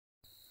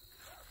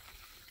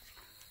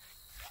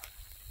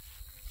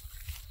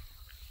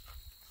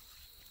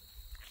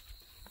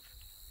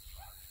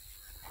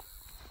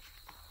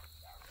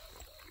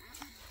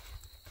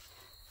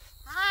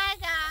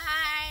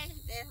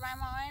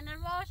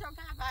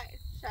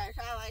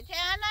I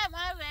turn up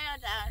my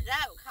radio down,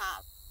 don't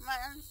cop,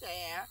 mutton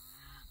share.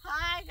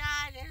 Hi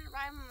guys, this is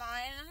my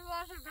morning in the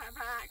water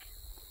park.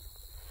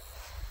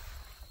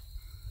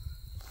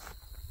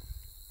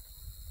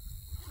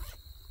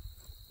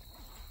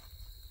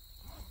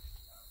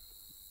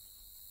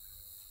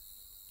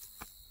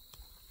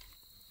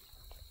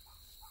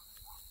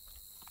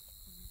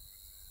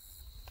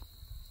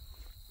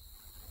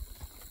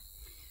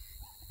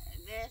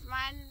 This is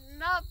my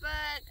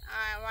notebook.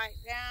 I write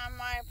down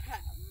my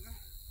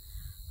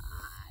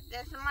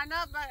this is my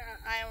notebook.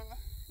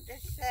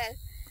 This says,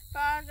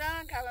 "Follow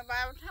the cover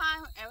Bible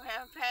time and we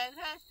have prayer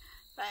requests.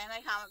 Put in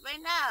the comment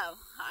below.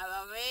 I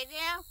will read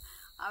them.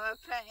 I will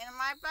put in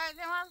my book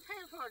and I will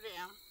pray for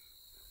them."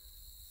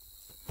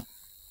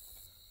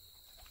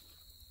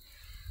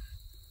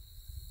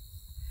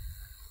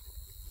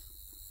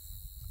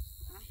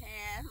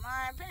 Here's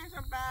my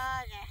pencil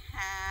bag. I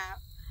have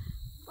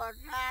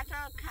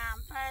potato,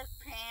 compass,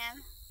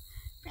 pen,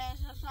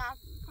 pencil,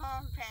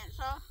 softball,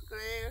 pencil,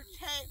 glue,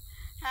 tape,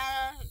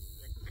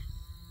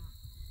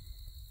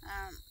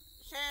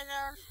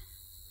 scissors,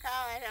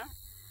 calculator,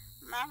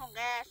 muffin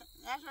gas,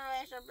 pencil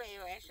eraser, bee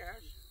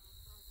erasers.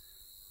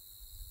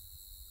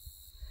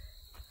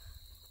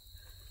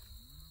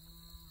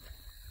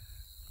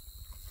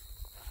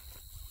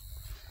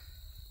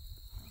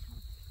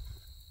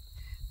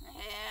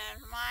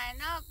 Here's my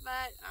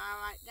notebook. I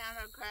write down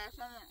the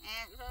questions and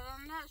answers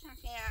and notes in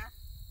here.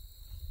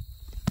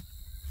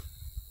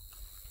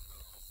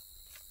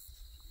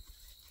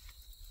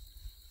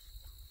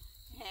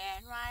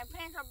 Here's my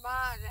pencil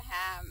box. I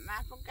have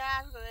muffin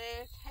gas,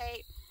 glue,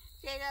 tape,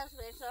 scissors,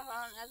 pencil,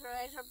 pencil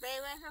eraser, bee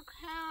eraser,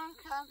 crayon,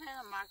 color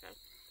pencil markers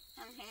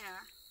in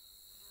here.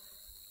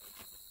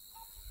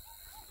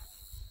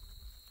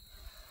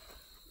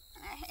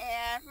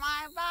 Here's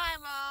my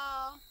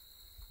Bible.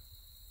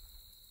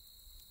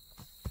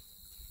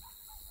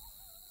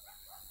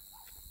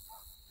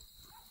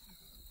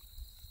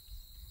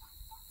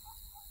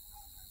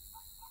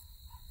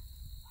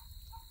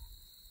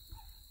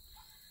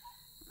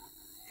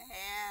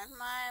 Here's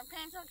my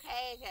pencil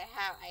case. I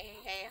have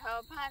a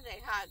whole bunch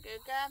of hot glue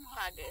gun,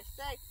 hot glue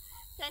stick,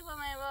 staple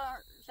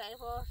maple,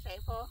 staple,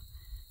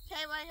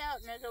 tape way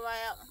out, nickel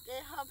way out,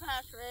 get whole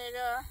punch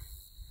reader,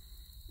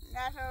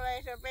 natural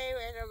razor, bee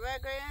razor,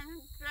 red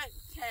green, duct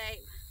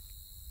tape.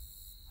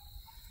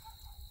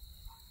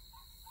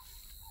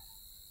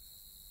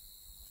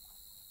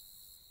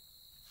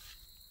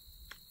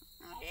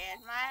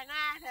 Here's my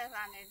glasses.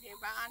 I need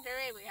to buy on to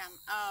read because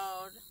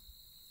I'm old.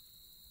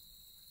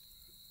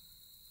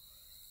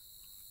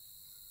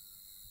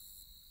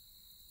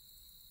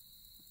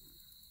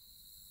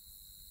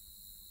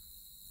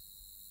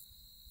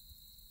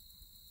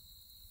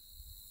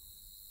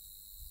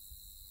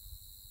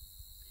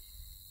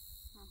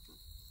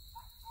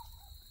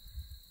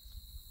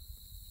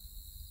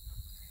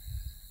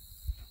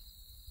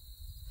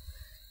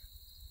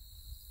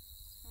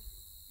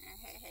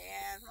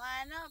 Here's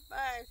my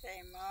notebook.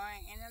 Say more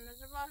in the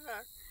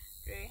devotional.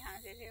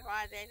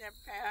 365 days of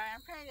prayer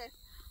and praises.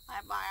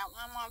 I buy out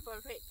one more for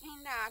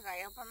 $15.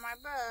 I open my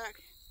book.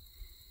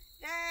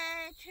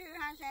 Day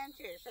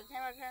 202,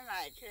 September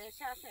 29th, to the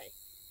Chelsea.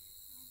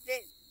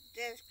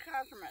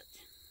 Digermment.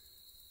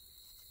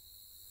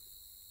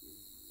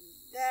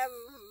 The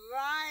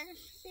blind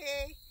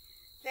see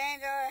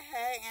danger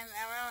ahead and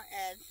around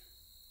edge.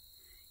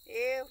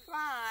 You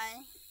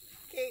find,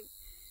 keep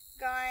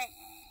going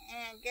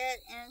and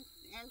get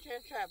into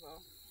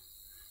trouble.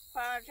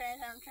 Follow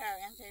change on travel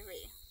and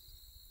TV.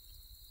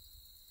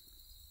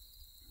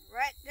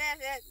 What does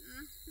it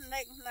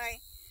look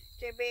like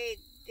to be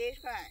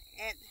different?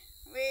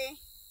 We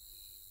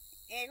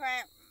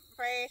ignorant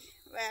phrase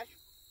with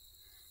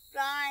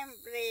blind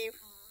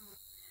belief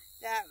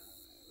that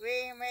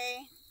we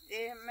may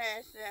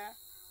dismiss the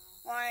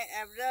point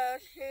of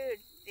those who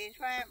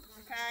different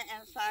plan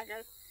and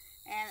cycles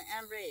and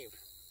unbelief.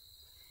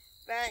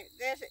 But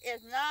this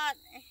is not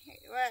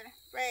what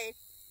faith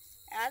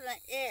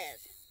actually is.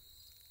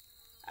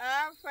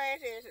 Our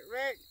faith is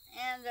rooted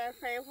in the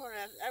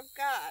faithfulness of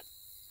God.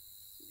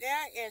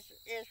 There is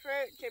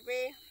fruit to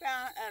be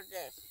found of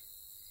this.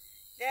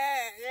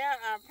 There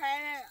are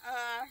plenty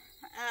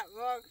at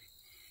work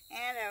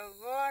in the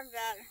world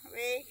that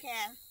we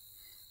can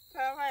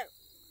perfect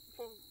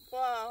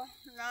for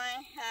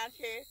knowing how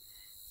to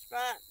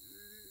spot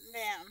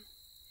them.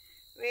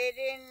 We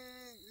do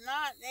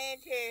not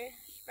need to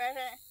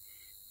special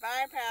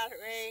bypass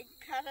we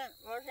couldn't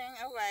washing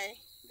away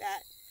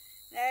that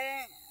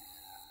letting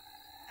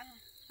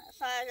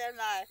side of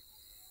life.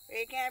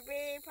 We can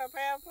be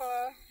prepared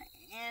for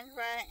and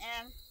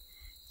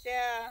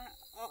still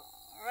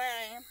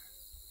waiting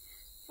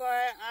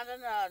for other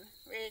Lord.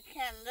 We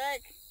can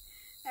look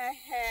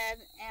ahead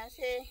and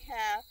see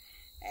how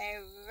a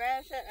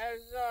rest of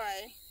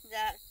joy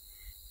that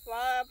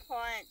far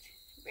point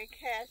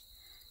because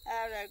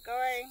of the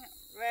going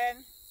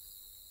red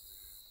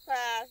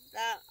flags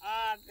that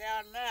are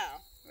there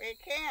now. We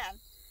can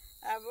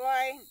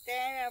avoid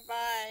danger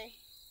by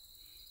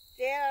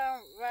deal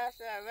with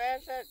the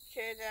visit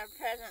to the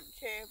present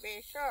to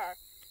be sure.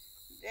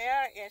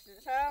 There is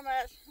so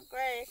much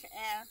grace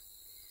and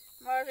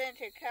mercy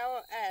to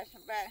cover us,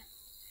 but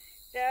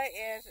there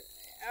is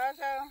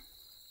also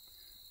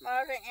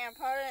most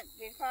important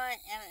decline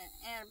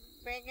in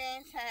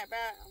beginning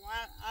about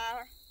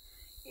 1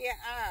 year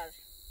old.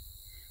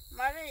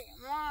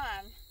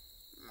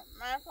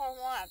 Mindful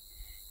one.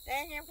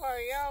 Thank you for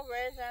your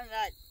wisdom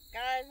that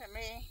guides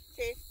me,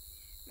 teach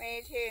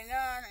me to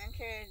learn and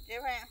to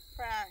different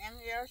from in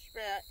your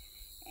spirit,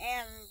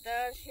 and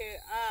those who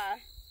are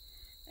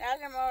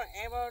not more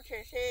able to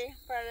see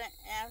present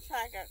and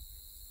second.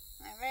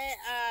 May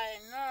I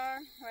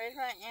learn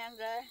wisdom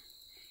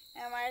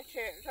in my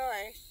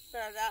choice so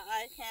that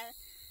I can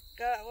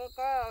go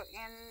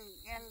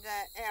in the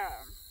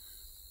error.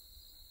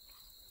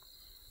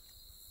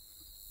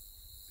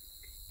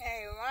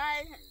 A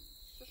wise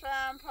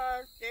son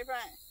pulls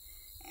different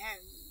and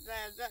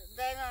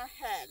they don't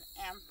head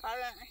and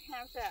pardon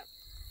himself,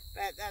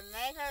 but the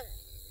naked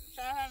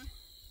son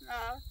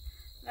knows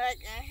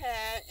like a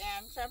head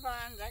and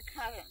upon the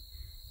cotton.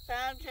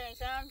 17,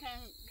 12,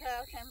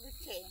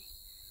 15.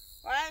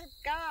 Wise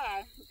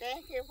God,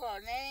 thank you for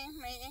leading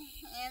me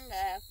in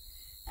love.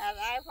 As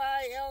I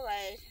follow your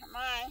ways,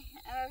 my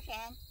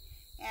understand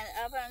and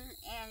open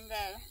in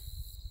the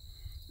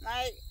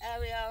light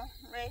of your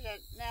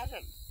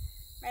risen.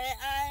 May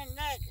I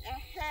look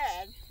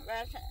ahead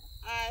with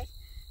eyes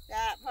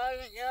that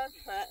put your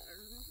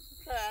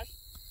trust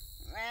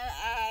when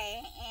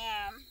I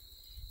am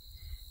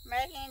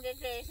making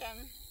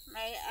decisions.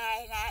 May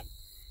I not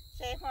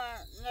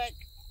simply look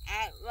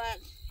at what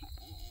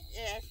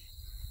is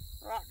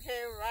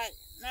right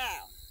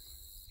now,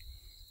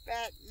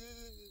 but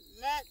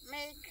let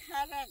me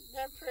consider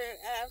the fruit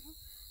of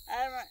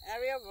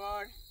your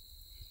word.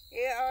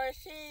 You always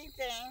see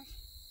things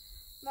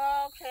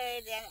more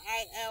clearly than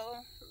I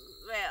ever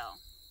will.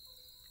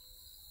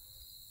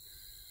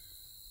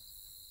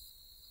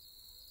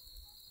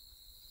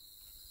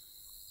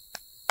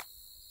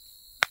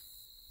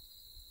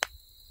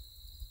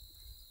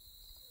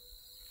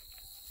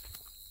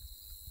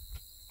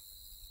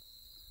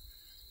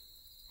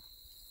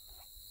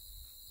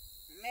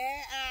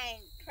 May I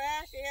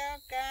trust your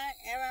God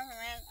even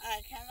when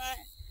I cannot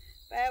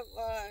but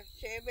words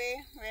to be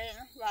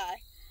written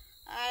by.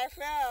 I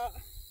feel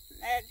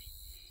that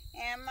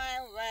in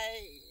my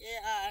way you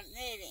are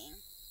leading.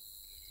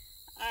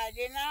 I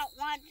do not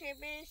want to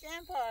be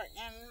simple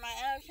in my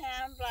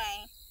own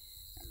blind,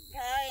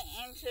 play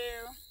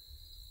into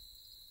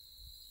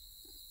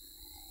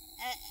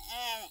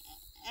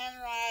and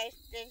wise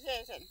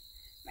decision.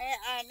 May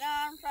I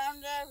learn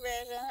from the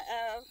vision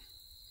of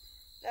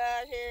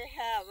those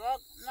who have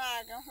walked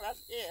long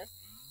with you,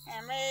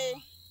 and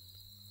may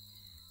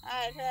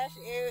I trust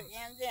you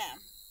in them.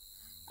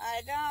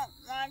 I don't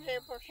want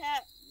to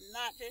pretend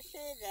not to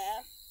see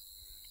them,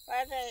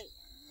 but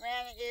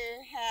when you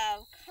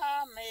have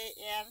called me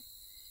in,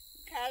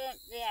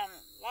 couldn't them.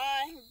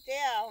 Why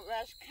deal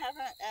with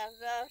covenant of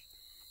those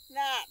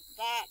not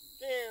that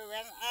do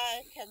when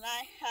I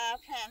cannot have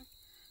him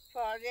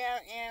for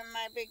them in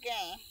my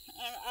beginning.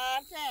 In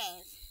all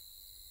things,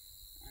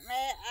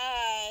 may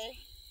I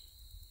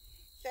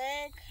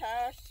stay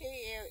close to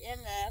you in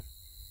love,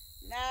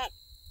 not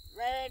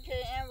ready to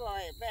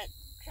envoy, but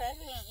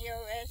trusting your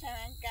wisdom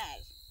and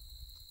guidance.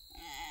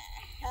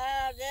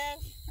 How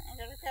this, and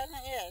the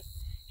question is,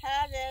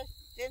 how this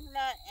did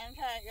not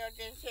enter your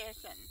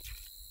decision.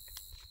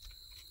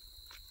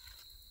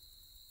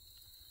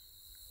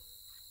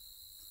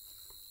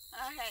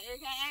 Okay, you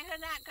can answer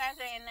that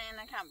question in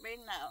the comment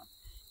below.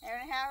 If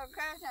you have a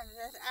question,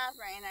 just ask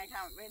me in the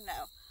comment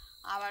below.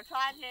 I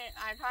try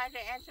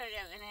to answer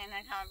them in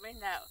the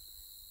comment below.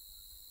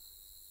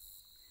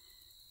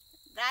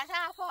 That's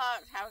all,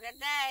 folks. Have a good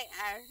day.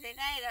 I'll see you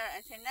later.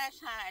 Until next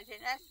time. Until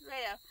next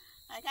video.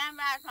 I come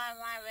back on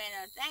my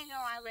videos. Thank you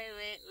for my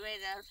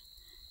videos.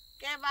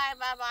 Goodbye,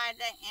 bye-bye,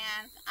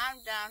 and I'm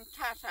done.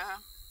 Ta-ta.